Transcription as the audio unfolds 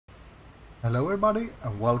Hello everybody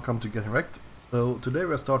and welcome to Getting Wrecked. So today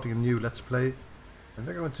we are starting a new Let's Play and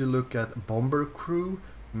we're going to look at Bomber Crew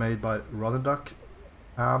made by Duck.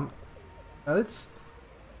 And it's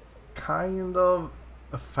kind of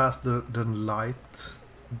a faster than light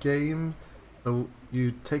game. So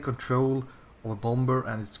you take control of a bomber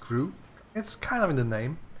and its crew. It's kind of in the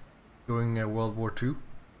name, during World War II,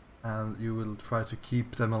 and you will try to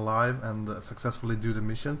keep them alive and successfully do the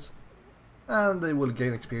missions. And they will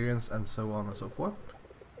gain experience and so on and so forth.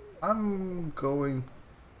 I'm going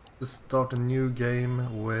to start a new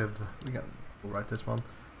game with, we can write this one,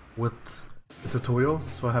 with a tutorial,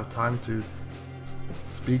 so I have time to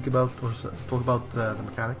speak about or talk about the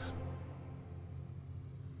mechanics.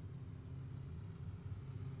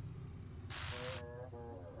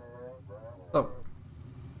 So,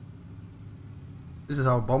 this is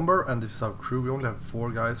our bomber and this is our crew. We only have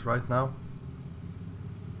 4 guys right now.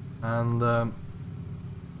 And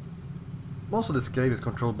most of this game is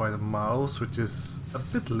controlled by the mouse, which is a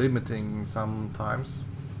bit limiting sometimes.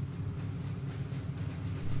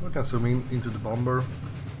 We can zoom in into the bomber.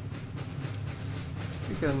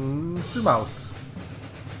 We can zoom out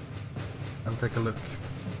and take a look.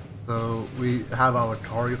 So we have our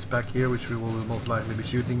targets back here, which we will most likely be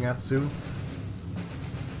shooting at soon.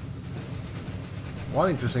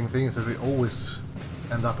 One interesting thing is that we always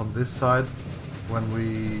end up on this side when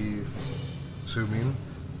we zoom in.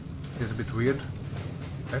 It's a bit weird.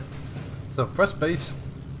 Okay. So press space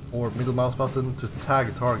or middle mouse button to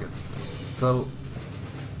tag targets. So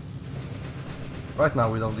right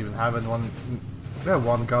now we don't even have anyone. We have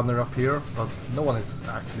one gunner up here, but no one is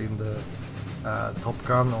actually in the top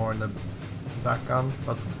gun or in the back gun.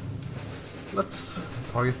 But let's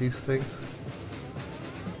target these things.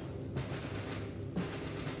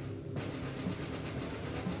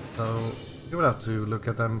 So you will have to look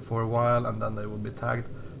at them for a while and then they will be tagged.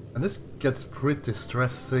 And this gets pretty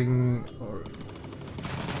stressing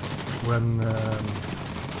when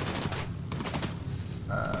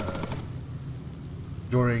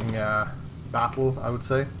during battle, I would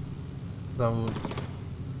say. So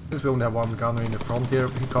since we only have one gunner in the front here,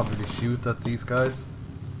 he can't really shoot at these guys.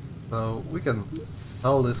 So we can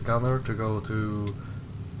tell this gunner to go to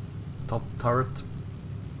top turret.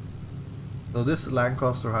 So this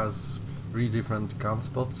Lancaster has 3 different gun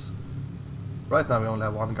spots. Right now we only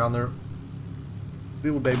have one gunner.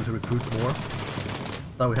 We will be able to recruit more.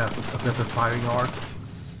 Now we have a better firing arc.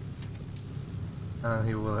 And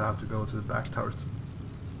he will have to go to the back turret.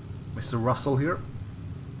 Mr. Russell here.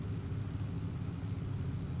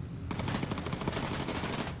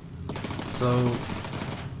 So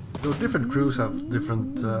the different crews have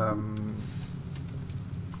different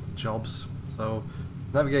jobs. So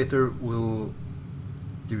Navigator will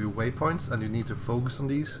give you waypoints and you need to focus on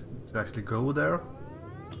these to actually go there.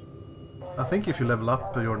 I think if you level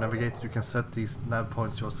up your Navigator you can set these nav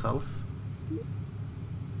points yourself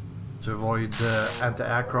to avoid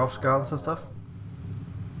anti-aircraft guns and stuff.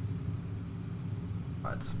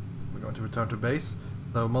 Right, we're going to return to base.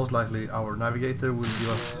 So most likely our Navigator will give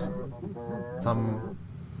us something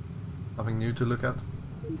new to look at.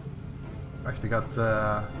 Actually got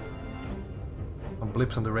some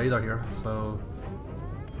blips on the radar here, so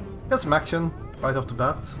got some action right off the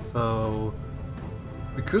bat. So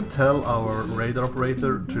we could tell our radar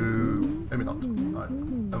operator to, maybe not,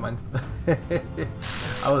 never mind.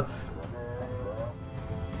 I was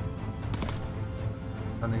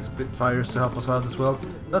sending Spitfires to help us out as well.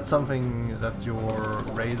 That's something that your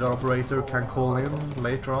radar operator can call in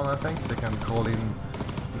later on. I think they can call in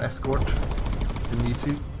an escort if you need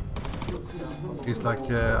to. It's like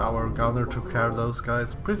our gunner took care of those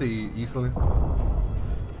guys pretty easily.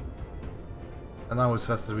 And now it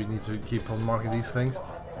says that we need to keep on marking these things.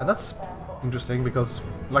 And that's interesting because,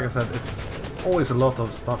 like I said, it's always a lot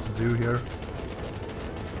of stuff to do here.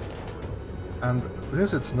 And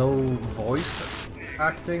since it's no voice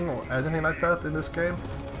acting or anything like that in this game,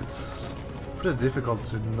 it's pretty difficult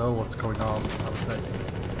to know what's going on, I would say.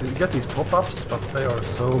 You get these pop-ups, but they are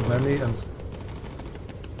so many and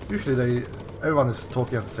usually everyone is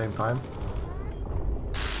talking at the same time.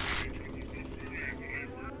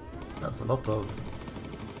 That's a lot of...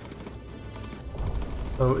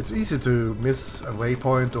 So it's easy to miss a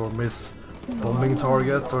waypoint or miss a bombing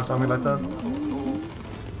target or something like that.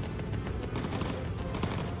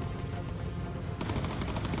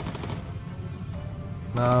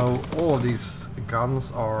 Now all of these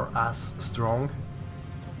guns are as strong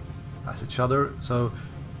as each other, so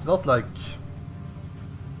it's not like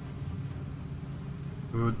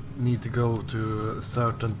we would need to go to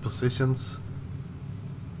certain positions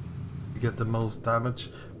to get the most damage.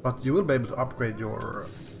 But you will be able to upgrade your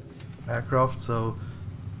aircraft. So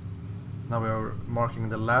now we are marking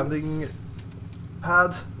the landing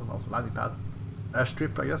pad, well, landing pad,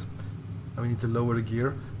 airstrip, I guess. And we need to lower the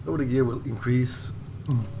gear. Lower the gear will increase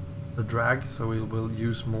the drag, so we will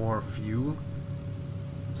use more fuel.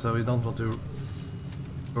 So we don't want to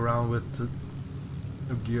go around with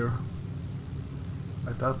the gear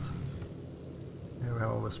like that. Here we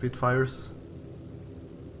have our Spitfires.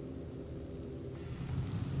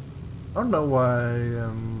 I don't know why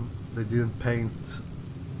they didn't paint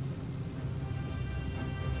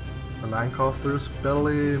the Lancaster's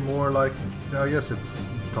belly more like, I guess it's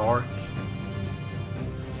dark.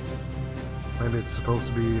 Maybe it's supposed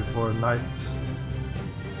to be for night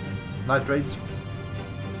raids.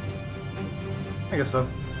 I guess so.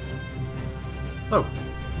 So,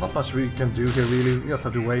 not much we can do here really, we just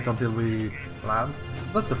have to wait until we land.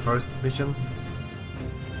 That's the first mission.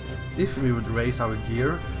 If we would raise our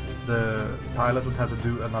gear, the pilot would have to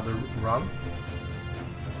do another run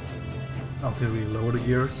until we lower the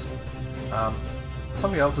gears.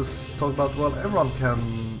 Something else is talked about, well, everyone can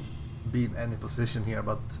be in any position here,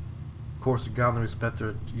 but of course the gunner is better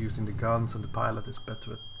at using the guns and the pilot is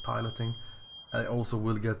better at piloting. And they also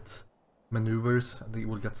will get maneuvers, and they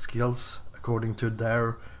will get skills according to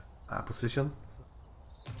their position.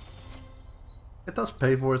 It does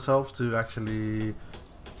pay for itself to actually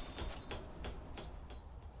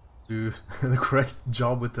do the correct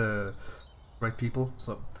job with the correct people.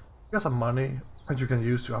 So we got some money that you can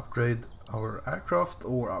use to upgrade our aircraft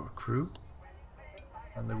or our crew,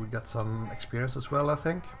 and then we get some experience as well, I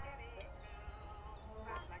think.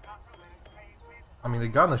 I mean, the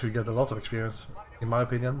gunner should get a lot of experience, in my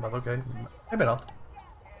opinion, but okay, maybe not.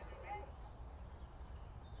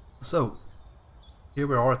 So, here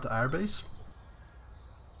we are at the airbase,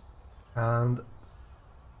 and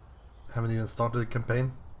haven't even started the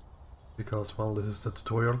campaign, because, well, this is the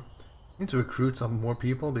tutorial. Need to recruit some more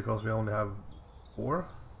people, because we only have 4.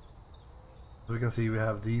 So we can see we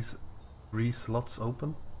have these 3 slots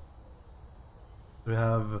open. We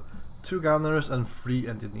have 2 gunners and 3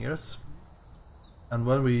 engineers. And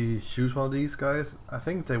when we choose one of these guys, I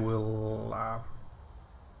think they will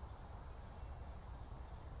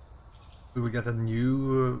we will get a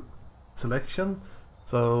new selection.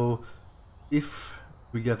 So if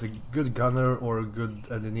we get a good gunner or a good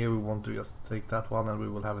engineer, we want to just take that one, and we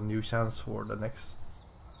will have a new chance for the next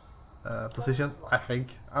position, I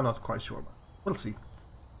think. I'm not quite sure, but we'll see.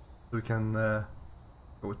 So we can go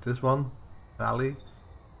with this one, Sally.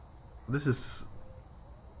 This is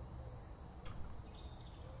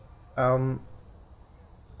armor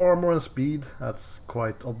and speed, that's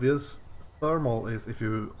quite obvious. Thermal is if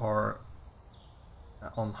you are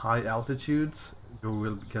on high altitudes, you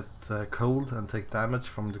will get cold and take damage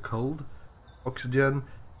from the cold. Oxygen,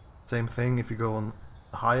 same thing, if you go on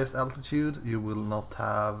the highest altitude you will not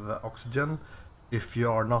have oxygen if you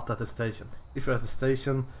are not at the station. If you're at the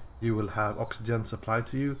station you will have oxygen supplied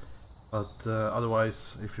to you, but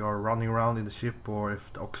otherwise if you are running around in the ship or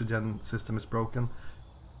if the oxygen system is broken,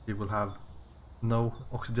 you will have no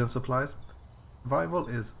oxygen supplies. Survival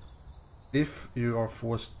is if you are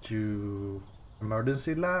forced to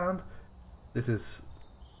emergency land. This is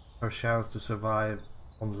her chance to survive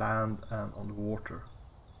on land and on water,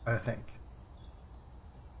 I think.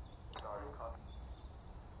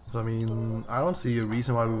 So I mean, I don't see a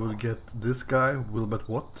reason why we would get this guy, Wilbert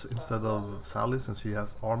Watt, instead of Sally, since she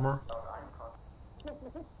has armor.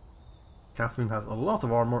 Kathleen has a lot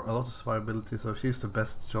of armor, a lot of survivability, so she's the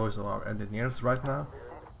best choice of our engineers right now.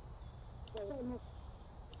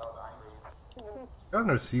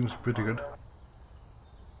 Gunner seems pretty good.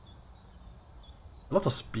 A lot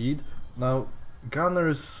of speed. Now,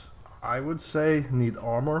 gunners, I would say, need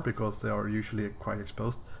armor because they are usually quite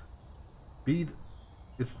exposed. Speed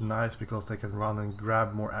is nice because they can run and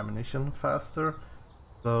grab more ammunition faster.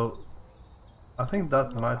 So I think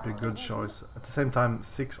that might be a good choice. At the same time,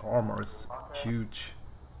 6 armor is huge.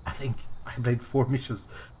 I think I played 4 missions.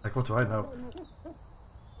 Like, what do I know?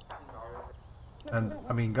 And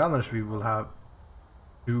I mean, gunners we will have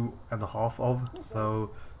 2.5 of,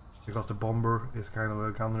 so because the bomber is kind of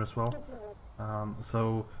a gunner as well.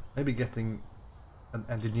 So maybe getting an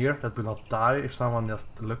engineer that will not die if someone just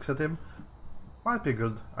looks at him might be a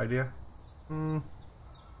good idea.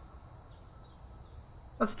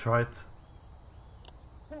 Let's try it.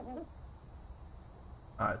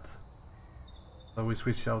 Alright. So we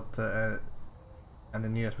switched out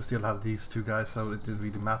engineers. We still have these 2 guys, so it didn't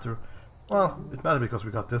really matter. Well, it mattered because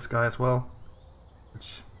we got this guy as well,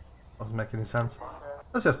 which doesn't make any sense.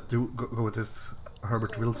 Let's just go with this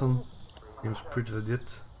Herbert Wilson. He was pretty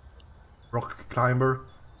legit. Rock climber.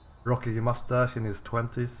 rocky mustache in his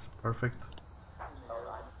 20s, perfect.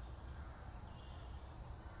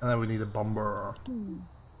 And then we need a bomber.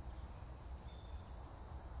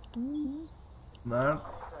 No,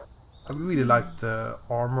 I really like the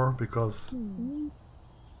armor because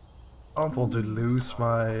I don't want to lose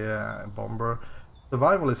my bomber.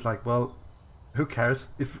 Survival is like, well, who cares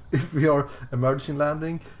if we are emergency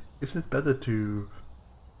landing? Isn't it better to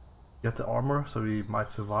get the armor so we might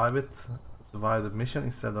survive the mission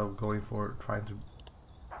instead of going for trying to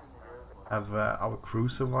have our crew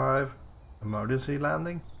survive emergency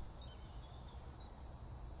landing?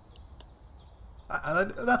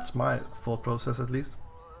 That's my thought process at least.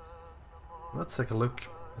 Let's take a look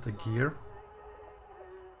at the gear.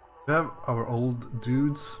 We have our old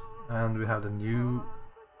dudes and we have the new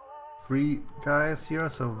 3 guys here.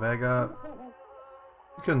 So Vega,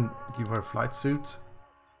 you can give her a flight suit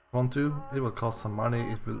if you want to. It will cost some money,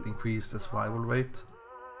 it will increase the survival rate.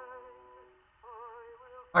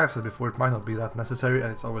 Like I said before, it might not be that necessary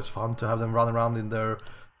and it's always fun to have them run around in their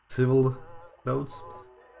civil clothes.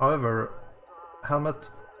 However, helmet,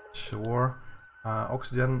 sure.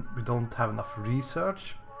 Oxygen, we don't have enough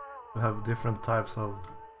research. We have different types of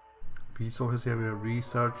resources here. We have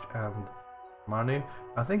research and money.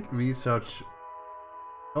 I think research,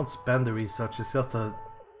 don't spend the research, it's just a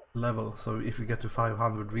level. So if you get to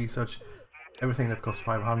 500 research, everything that costs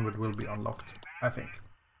 500 will be unlocked, I think.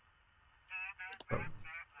 So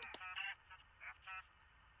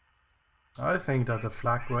I think that the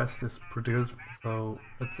flak vest is pretty good, so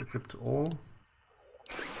let's equip to all.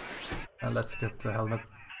 And let's get the helmet.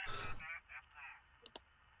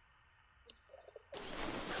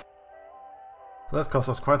 So that costs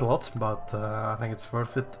us quite a lot, but I think it's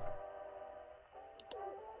worth it.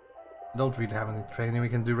 We don't really have any training we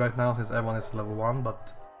can do right now since everyone is level 1,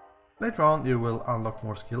 but later on you will unlock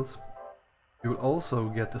more skills. You will also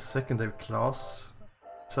get the secondary class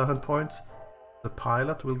 7 points. The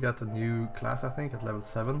pilot will get a new class, I think, at level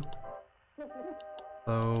 7.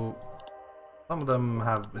 So some of them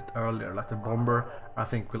have it earlier, like the bomber I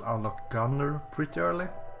think will unlock gunner pretty early.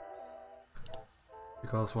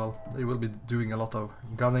 Because, well, they will be doing a lot of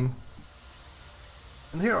gunning.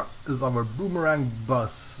 And here is our boomerang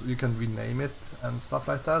bus. You can rename it and stuff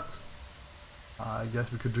like that. I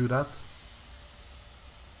guess we could do that.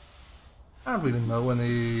 I don't really know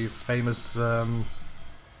any famous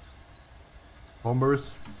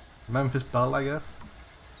bombers. Memphis Belle, I guess.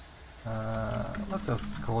 Let's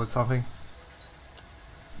just call it something.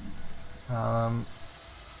 And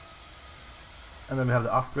then we have the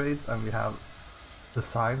upgrades and we have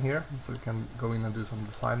design here, so we can go in and do some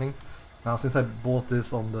designing. Now since I bought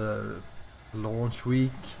this on the launch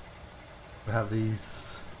week, we have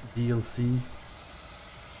these DLC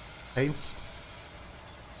paints.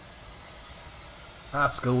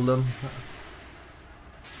 That's golden.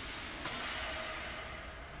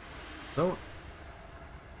 So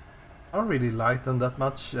I don't really like them that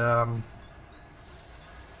much. I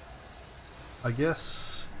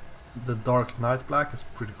guess the Dark Knight Black is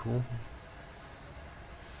pretty cool.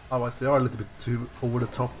 Otherwise they are a little bit too over the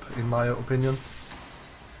top in my opinion.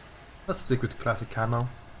 Let's stick with classic camo.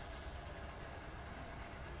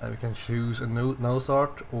 And we can choose a nose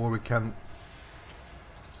art or we can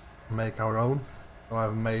make our own. So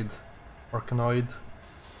I've made Orcanoid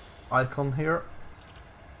icon here.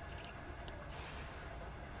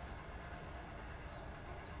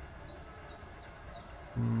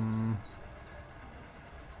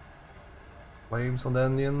 Flames on the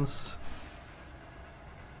onions.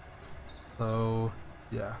 So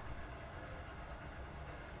yeah,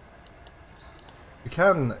 you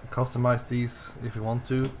can customize these if you want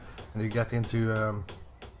to, and you get into a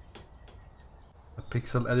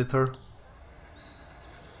pixel editor.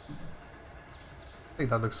 I think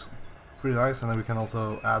that looks pretty nice, and then we can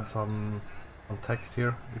also add some text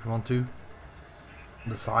here if you want to. On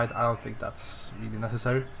the side, I don't think that's really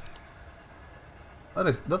necessary.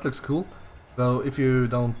 That looks cool. So if you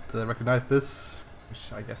don't recognize this,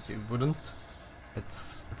 which I guess you wouldn't, it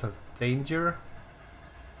says danger,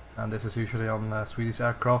 and this is usually on Swedish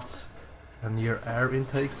aircrafts and near air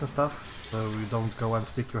intakes and stuff, so you don't go and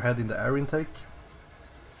stick your head in the air intake.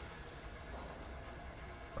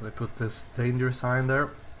 So they put this danger sign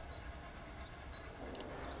there.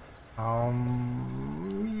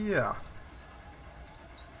 Yeah.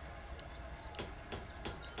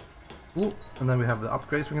 Cool. And then we have the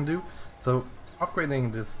upgrades we can do. So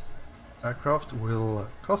upgrading this aircraft will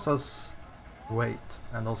cost us weight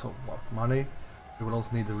and also money. We will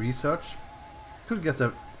also need the research. Could get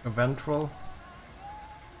a ventral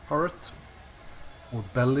turret or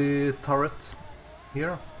belly turret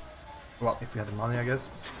here. Well, if we had the money, I guess.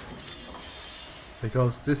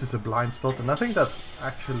 because this is a blind spot, and I think that's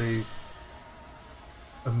actually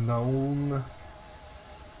a known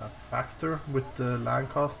factor with the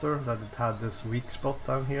Lancaster, that it had this weak spot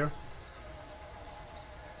down here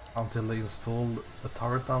until they installed a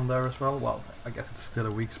turret down there as well. Well, I guess it's still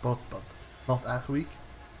a weak spot, but not as weak.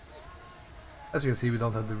 As you can see, we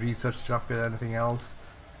don't have the research structure or anything else,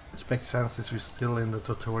 which makes sense since we're still in the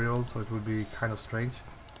tutorial, so it would be kind of strange.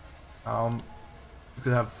 You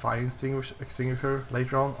could have fire extinguisher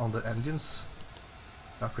later on the engines,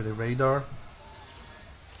 after the radar.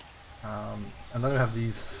 And then we have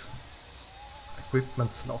these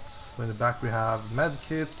equipment slots. So in the back we have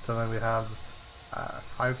medkit, and then we have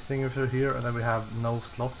fire extinguisher here, and then we have no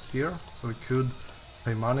slots here. So we could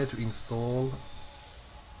pay money to install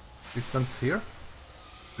equipments here.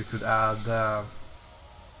 We could add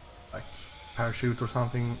like parachute or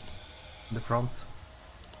something in the front.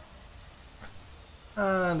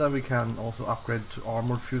 And then we can also upgrade to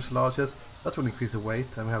armored fuselages. That will increase the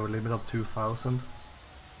weight, and we have a limit of 2000.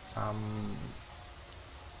 I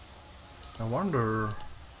wonder...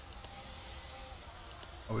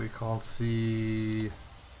 Oh, we can't see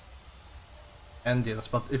engines,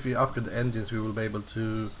 but if we upgrade the engines we will be able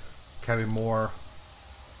to carry more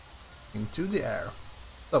into the air.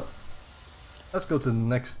 So, let's go to the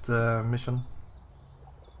next mission.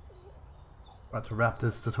 Try to wrap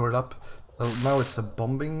this tutorial up. So now it's a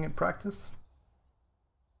bombing practice.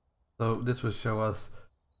 So this will show us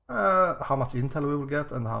how much intel we will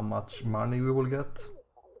get and how much money we will get.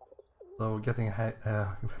 So getting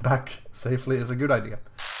back safely is a good idea.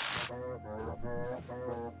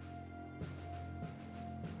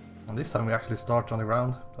 And this time we actually start on the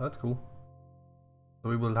ground. So that's cool. So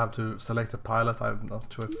we will have to select a pilot. I'm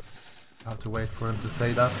not sure if I have to wait for him to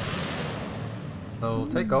say that. So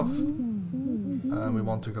take off. And we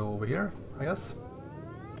want to go over here, I guess.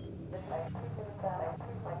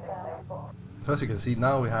 So as you can see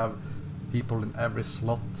now we have people in every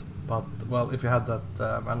slot, but well, if you had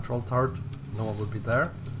that ventral turret, no one would be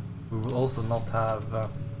there. We will also not have,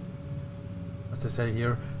 as they say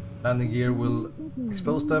here, landing gear will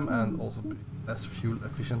expose them and also be less fuel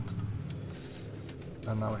efficient.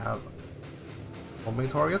 And now we have bombing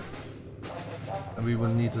target, and we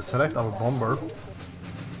will need to select our bomber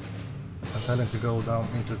and tell him to go down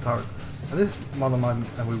into the turret. And this is one of mine,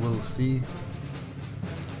 and we will see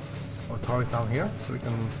our target down here, so we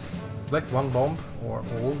can select one bomb or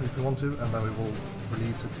all if you want to, and then we will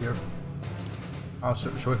release it here. I'll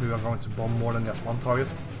show if we are going to bomb more than just one target.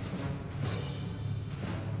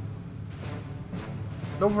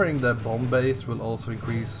 Lowering the bomb base will also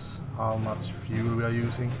increase how much fuel we are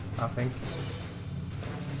using, I think.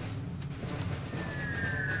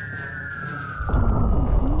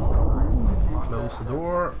 Close the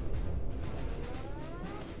door.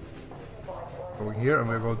 Going here, and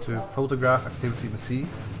we're going to photograph activity in the sea,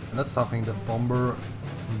 and that's something the bomber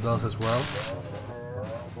does as well.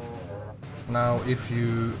 Now if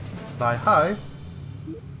you fly high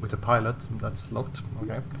with a pilot, that's locked,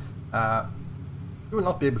 okay, you will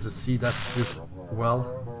not be able to see that this well,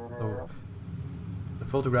 so the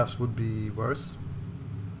photographs would be worse.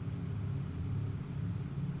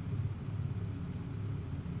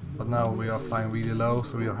 But now we are flying really low,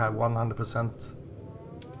 so we have 100%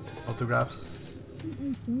 photographs.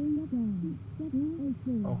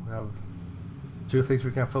 Oh, we have two things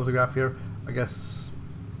we can photograph here. I guess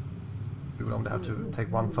we will only have to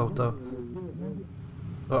take one photo.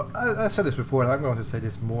 So I said this before, and I'm going to say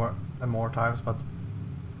this more and more times, but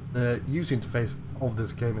the user interface of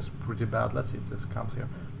this game is pretty bad. Let's see if this comes here.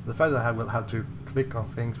 The fact that I will have to click on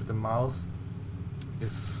things with the mouse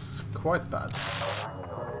is quite bad.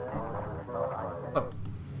 Oh,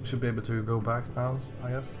 should be able to go back now,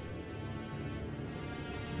 I guess.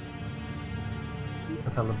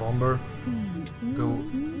 And tell the bomber go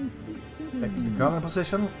take the gun in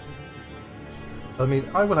position. I mean,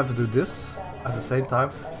 I will have to do this at the same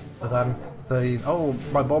time that I'm saying, oh,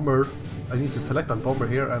 my bomber, I need to select my bomber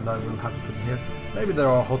here, and I will have to put it here. Maybe there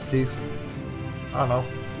are hotkeys. I don't know.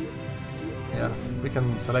 Yeah, we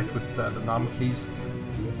can select with the num keys,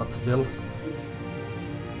 but still,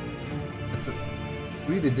 it's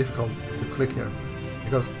really difficult to click here,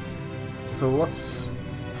 because so what's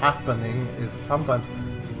happening is sometimes,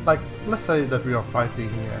 like let's say that we are fighting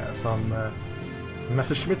some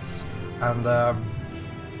Messerschmitts, and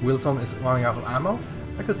Wilson is running out of ammo.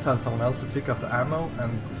 I could send someone else to pick up the ammo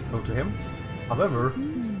and go to him. However,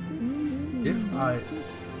 if I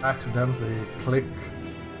accidentally click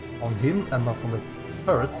on him and not on the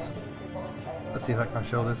turret, let's see if I can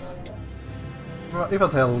show this. If I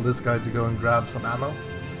tell this guy to go and grab some ammo,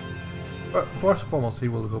 But first and foremost, he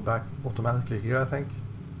will go back automatically here, I think.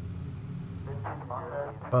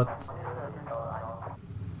 But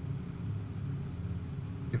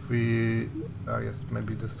if we, I guess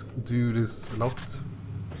maybe just do this locked.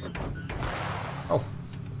 Oh,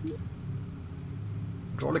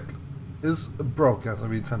 hydraulic is broken, so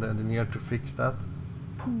we send the engineer to fix that.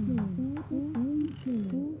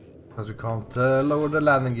 Because we can't lower the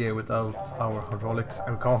landing gear without our hydraulics,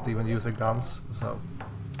 and we can't even use the guns, so...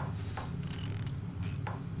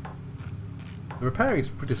 The repairing is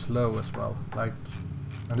pretty slow as well, like...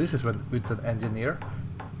 And this is with an engineer.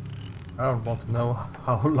 I don't want to know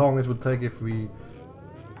how long it would take if we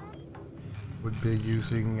would be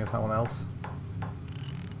using someone else.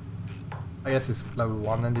 I guess he's level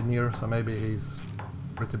 1 engineer, so maybe he's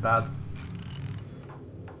pretty bad.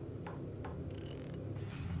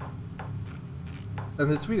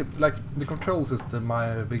 And it's really, like, the controls is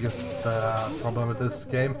my biggest problem with this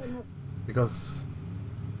game, because...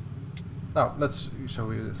 Now, let's show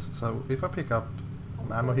you this. So, if I pick up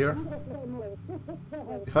some ammo here,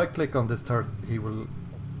 if I click on this turret, he will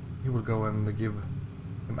go and give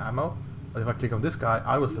him ammo. But if I click on this guy,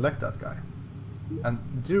 I will select that guy.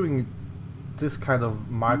 And doing this kind of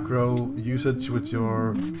micro usage with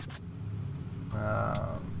your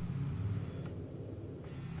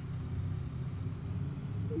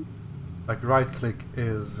like right click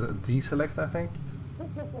is deselect, I think.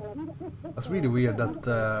 That's really weird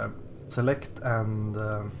that select and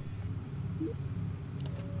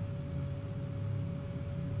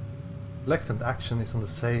select and action is on the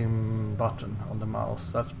same button on the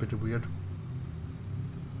mouse. That's pretty weird.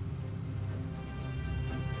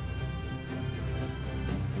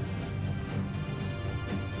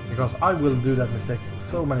 Because I will do that mistake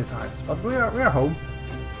so many times, but we are home.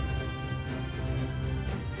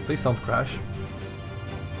 Please don't crash.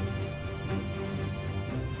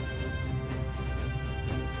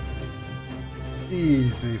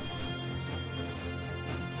 Easy.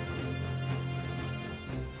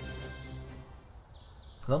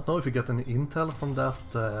 I don't know if you get any intel from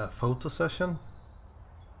that photo session.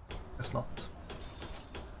 Guess not.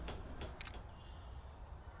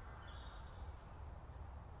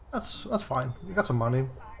 That's fine. You got some money.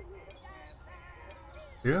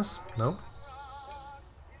 Yes? No?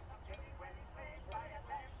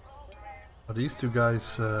 Are these two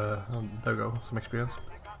guys... oh, there we go, some experience.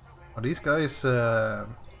 Are these guys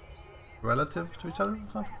relative to each other or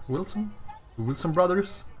something? Wilson? Wilson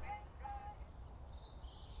brothers?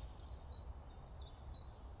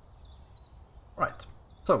 Right,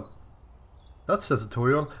 so that's the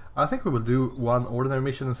tutorial. I think we will do one ordinary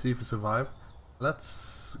mission and see if we survive.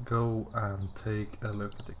 Let's go and take a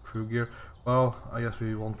look at the crew gear. Well, I guess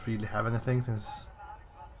we won't really have anything since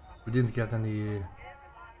we didn't get any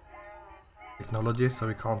technology, so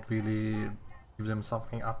we can't really give them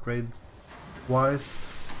something upgrade wise.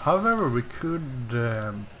 However, we could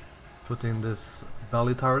put in this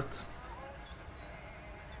belly turret.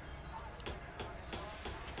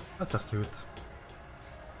 Let's just do it.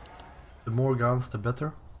 The more guns, the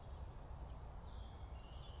better.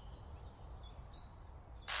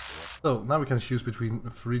 So now we can choose between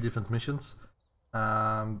 3 different missions.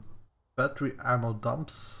 Battery ammo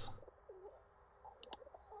dumps,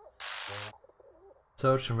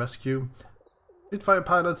 search and rescue, Spitfire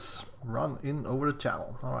pilots run in over the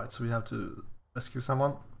channel. Alright, so we have to rescue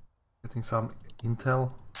someone, getting some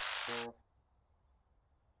intel.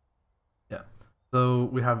 Yeah, so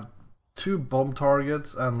we have 2 bomb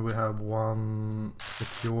targets and we have 1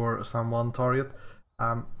 secure someone target.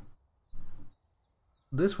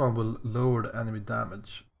 This one will lower the enemy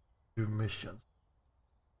damage through missions.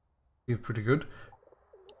 Seems pretty good.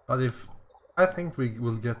 But if I think we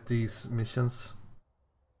will get these missions,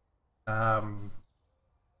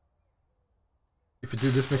 if we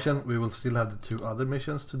do this mission, we will still have the 2 other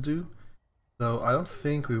missions to do. So I don't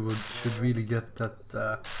think we should really get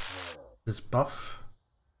that this buff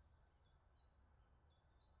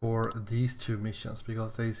for these 2 missions,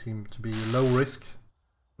 because they seem to be low risk.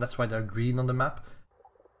 That's why they're green on the map.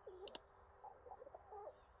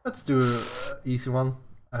 Let's do an easy one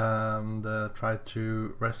and try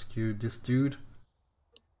to rescue this dude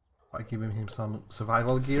by giving him some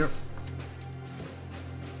survival gear.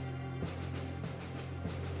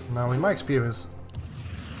 Now, in my experience,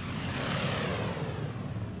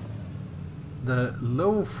 the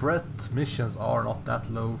low threat missions are not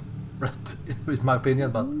that low threat, in my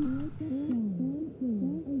opinion, but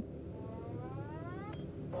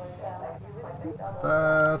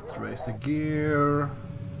that, raise the gear,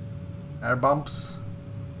 air bumps.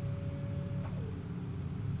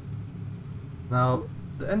 Now,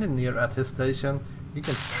 the engineer at his station he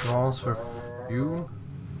can transfer fuel.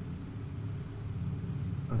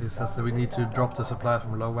 And he says that we need to drop the supply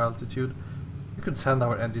from low altitude. We could send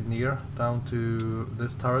our engineer down to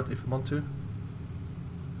this turret if we want to.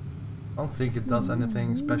 I don't think it does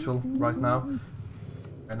anything special right now.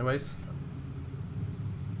 Anyways.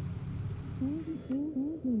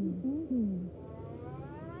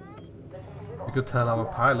 We could tell our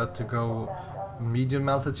pilot to go medium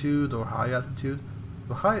altitude or high altitude.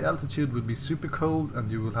 So high altitude would be super cold and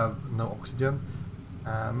you will have no oxygen.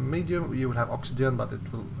 Medium you will have oxygen, but it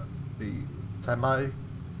will be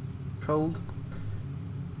semi-cold.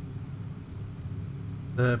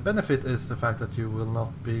 The benefit is the fact that you will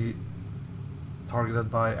not be targeted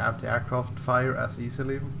by anti-aircraft fire as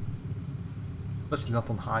easily, especially not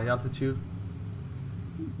on high altitude.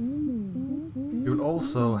 You will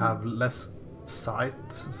also have less sight,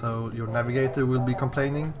 so your navigator will be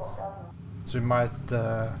complaining, so you might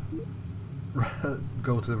go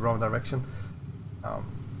to the wrong direction. You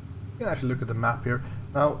can actually look at the map here.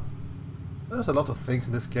 Now, there's a lot of things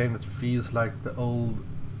in this game that feels like the old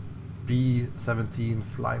B-17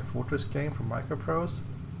 Flying Fortress game from Microprose.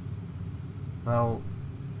 Now,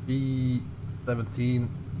 B-17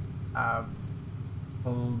 have a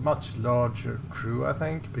much larger crew, I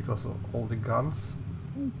think, because of all the guns.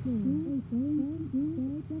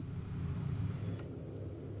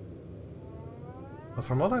 But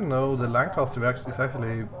from what I know, the Lancaster is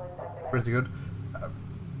actually pretty good.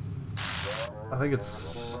 I think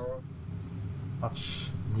it's much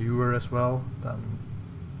newer as well than...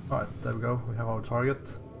 Alright, there we go, we have our target.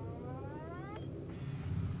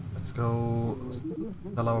 Let's go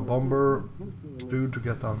tell our bomber dude to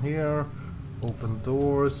get down here, open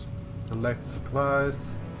doors, collect supplies.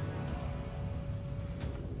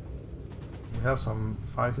 We have some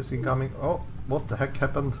fighters incoming. Oh, what the heck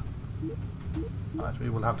happened? Alright, we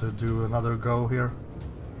will have to do another go here.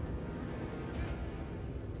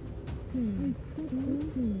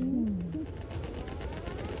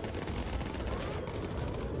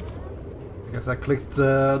 I guess I clicked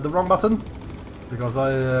the wrong button because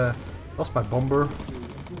I lost my bomber.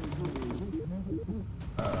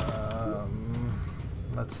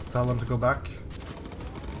 Let's tell them to go back.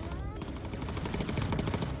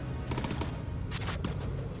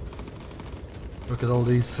 Look at all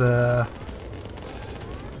these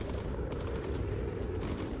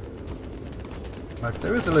like,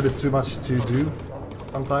 there is a little bit too much to do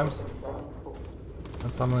sometimes,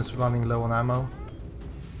 and someone is running low on ammo.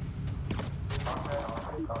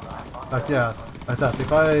 Like, yeah, like that.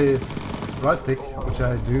 If I right click, which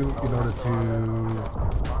I do in order to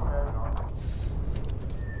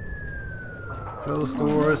close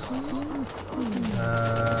doors,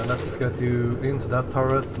 let's get you into that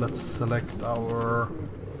turret. Let's select our...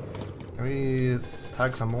 Can we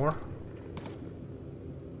tag some more?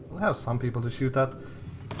 We'll have some people to shoot at.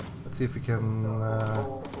 Let's see if we can...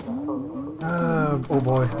 oh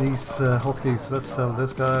boy, these hotkeys. Let's tell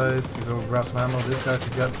this guy to go grab some ammo, this guy to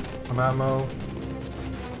get some ammo.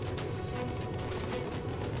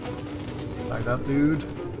 Like that dude.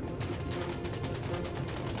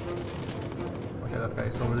 Okay, that guy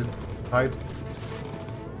is already tied.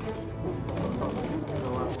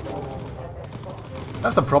 I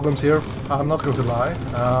have some problems here, I'm not going to lie.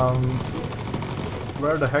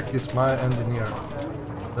 Where the heck is my engineer?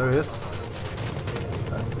 There is.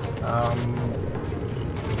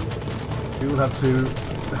 You will have to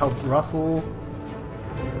help Russell.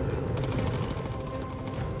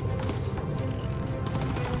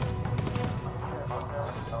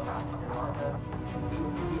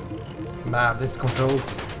 Man, this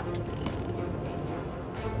controls.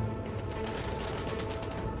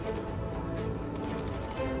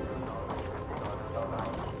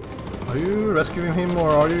 Are you rescuing him or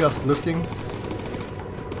are you just looking?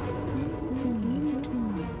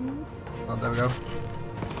 Oh, there we go.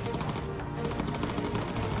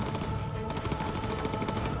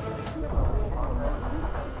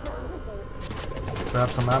 Grab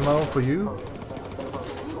some ammo for you.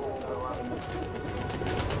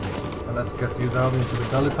 And let's get you down into the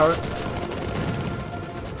belly turret.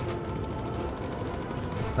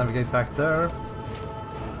 Let's navigate back there.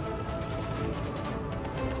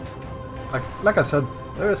 Like I said,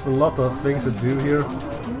 there is a lot of things to do here.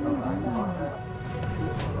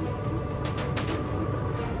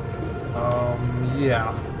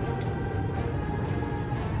 Yeah.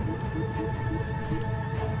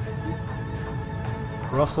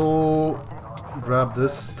 Russell, grab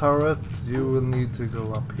this turret. You will need to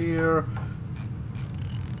go up here.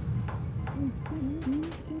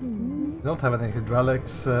 You don't have any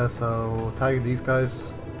hydraulics, so tagging these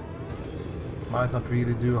guys might not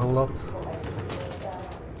really do a whole lot.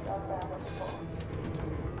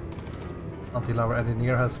 until our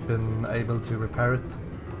engineer has been able to repair it.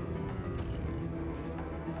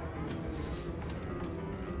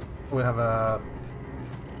 We have a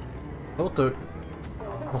photo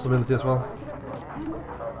possibility as well.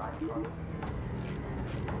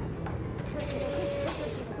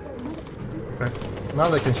 Okay, now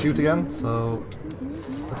they can shoot again, so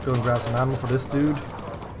let's go and grab some ammo for this dude.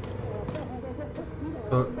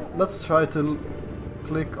 So let's try to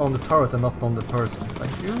click on the turret and not on the person.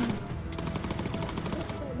 Thank you.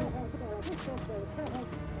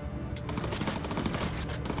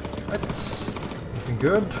 Right, looking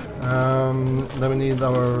good. Then we need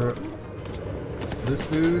this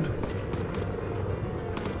dude.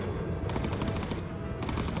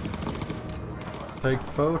 Take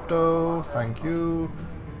photo, thank you.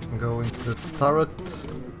 Go into the turret.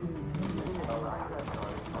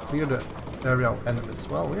 Clear the area of enemies.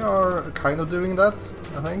 Well, we are kind of doing that,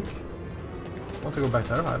 I think. Want to go back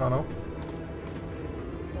there? I don't know.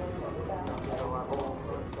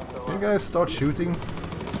 Can you guys start shooting?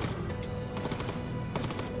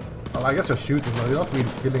 Well, I guess you're shooting, but you're not really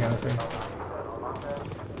killing anything.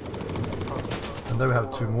 And there we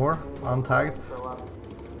have 2 more, untagged.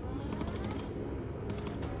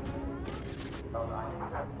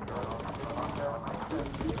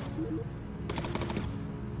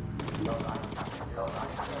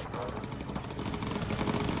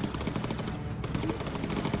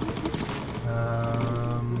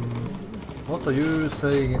 What are you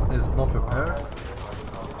saying is not repaired?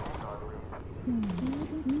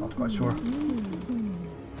 Not quite sure.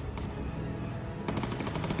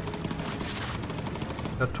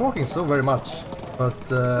 They're talking so very much,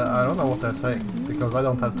 but I don't know what they're saying, because I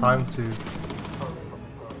don't have time to...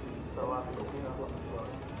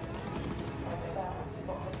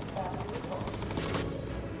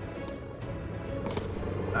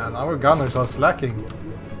 And our gunners are slacking.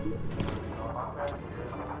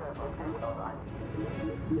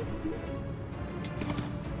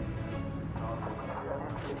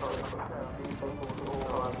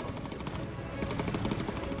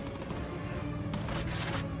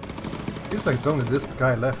 Feels like it's only this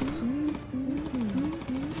guy left.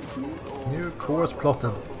 New course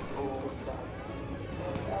plotted.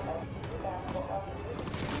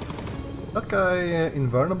 That guy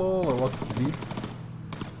invulnerable or what's the deal?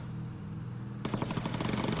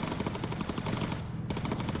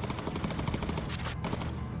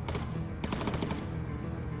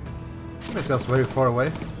 He's just very far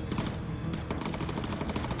away.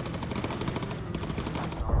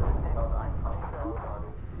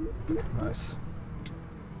 Nice.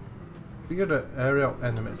 Clear the area of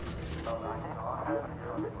enemies.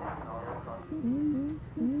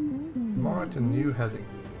 Mark a new heading.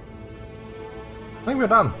 I think we're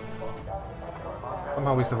done.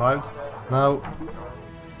 Somehow we survived. Now,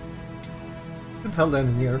 you can tell the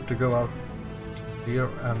engineer to go out here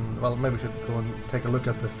and, well, maybe we should go and take a look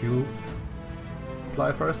at the fuel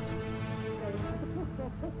supply first.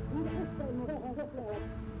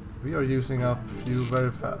 We are using up fuel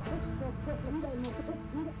very fast.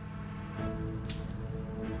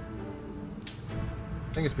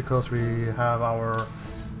 I think it's because we have our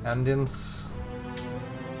engines.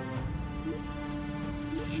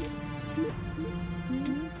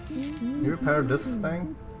 Can you repair this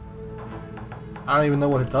thing? I don't even know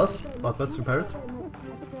what it does, but let's repair it.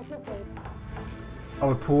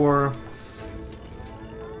 Our poor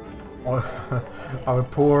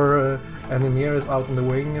engineer is out in the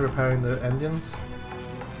wing repairing the engines.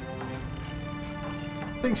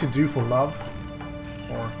 Things you do for love,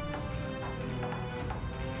 or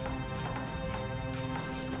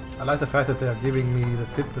I like the fact that they are giving me the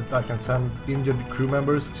tip that I can send injured crew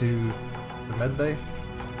members to the med bay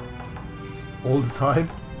all the time.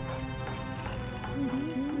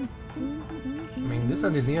 I mean, this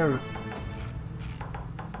engineer,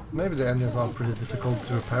 maybe the engines are pretty difficult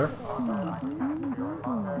to repair.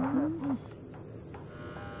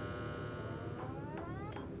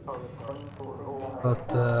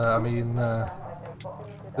 But I mean,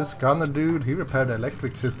 this gunner dude, he repaired the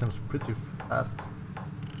electric systems pretty fast.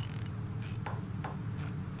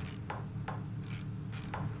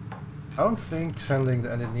 I don't think sending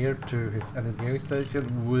the engineer to his engineering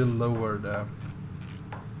station will lower the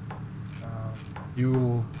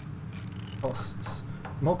fuel costs.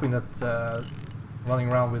 I'm hoping that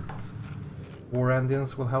running around with 4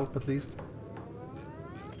 engines will help at least.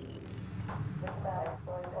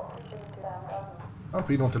 I don't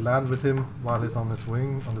really want to land with him while he's on this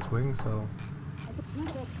wing, so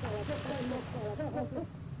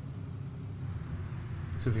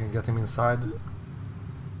see if we can get him inside.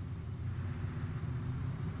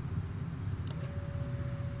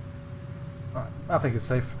 I think it's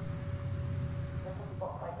safe.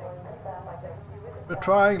 We're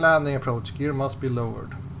trying landing approach. Gear must be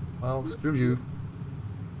lowered. Well, screw you.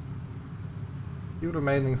 You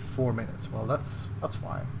remaining 4 minutes. Well, that's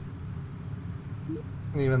fine.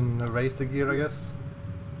 Can even raise the gear, I guess.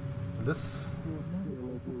 This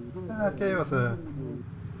that gave us a.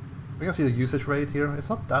 We can see the usage rate here. It's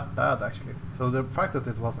not that bad actually. So the fact that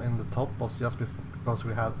it was in the top was just because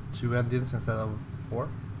we had 2 engines instead of 4.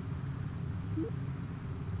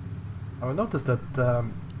 I noticed that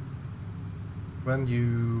when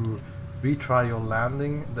you retry your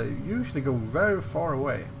landing, they usually go very far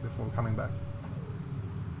away before coming back.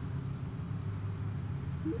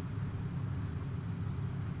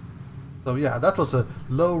 So yeah, that was a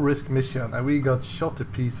low risk mission and we got shot to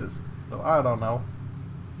pieces. So I don't know.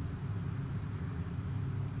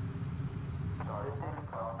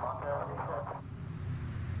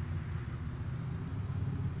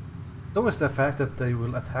 It's always the fact that they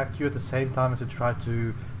will attack you at the same time as you try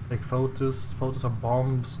to take photos of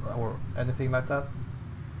bombs or anything like that.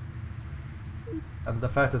 And the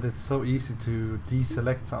fact that it's so easy to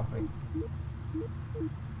deselect something.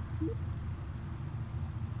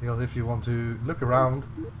 Because if you want to look around,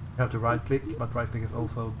 you have to right click, but right click is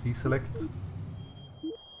also deselect.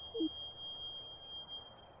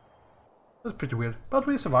 That's pretty weird, but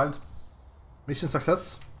we survived. Mission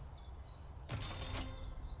success.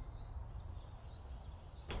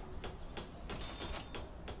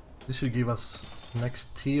 This should give us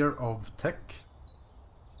next tier of tech.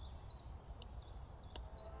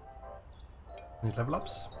 Need level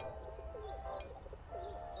ups.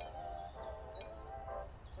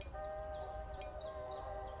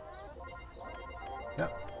 Yeah,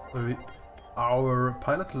 so our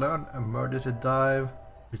pilot learned emergency dive,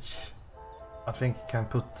 which I think can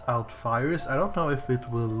put out fires. I don't know if it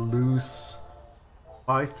will lose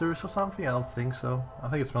fighters or something, I don't think so. I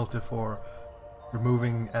think it's mostly for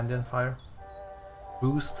removing engine fire.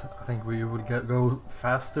 Boost, I think we will go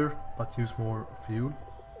faster but use more fuel.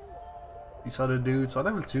 These other dudes are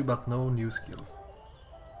level 2 but no new skills.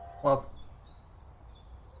 Well,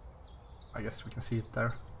 I guess we can see it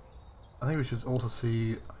there. I think we should also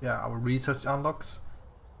see, yeah, our research unlocks.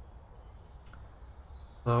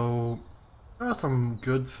 So there are some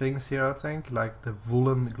good things here, I think, like the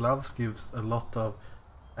woolen gloves gives a lot of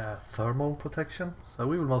thermal protection, so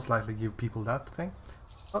we will most likely give people that thing.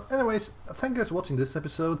 But anyways, thank you guys for watching this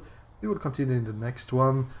episode. We will continue in the next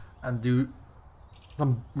one and do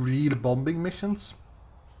some real bombing missions.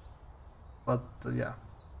 But yeah,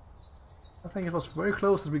 I think it was very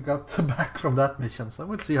close that we got back from that mission, so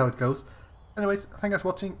we'll see how it goes. Anyways, thank you guys for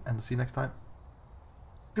watching and see you next time.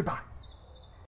 Goodbye.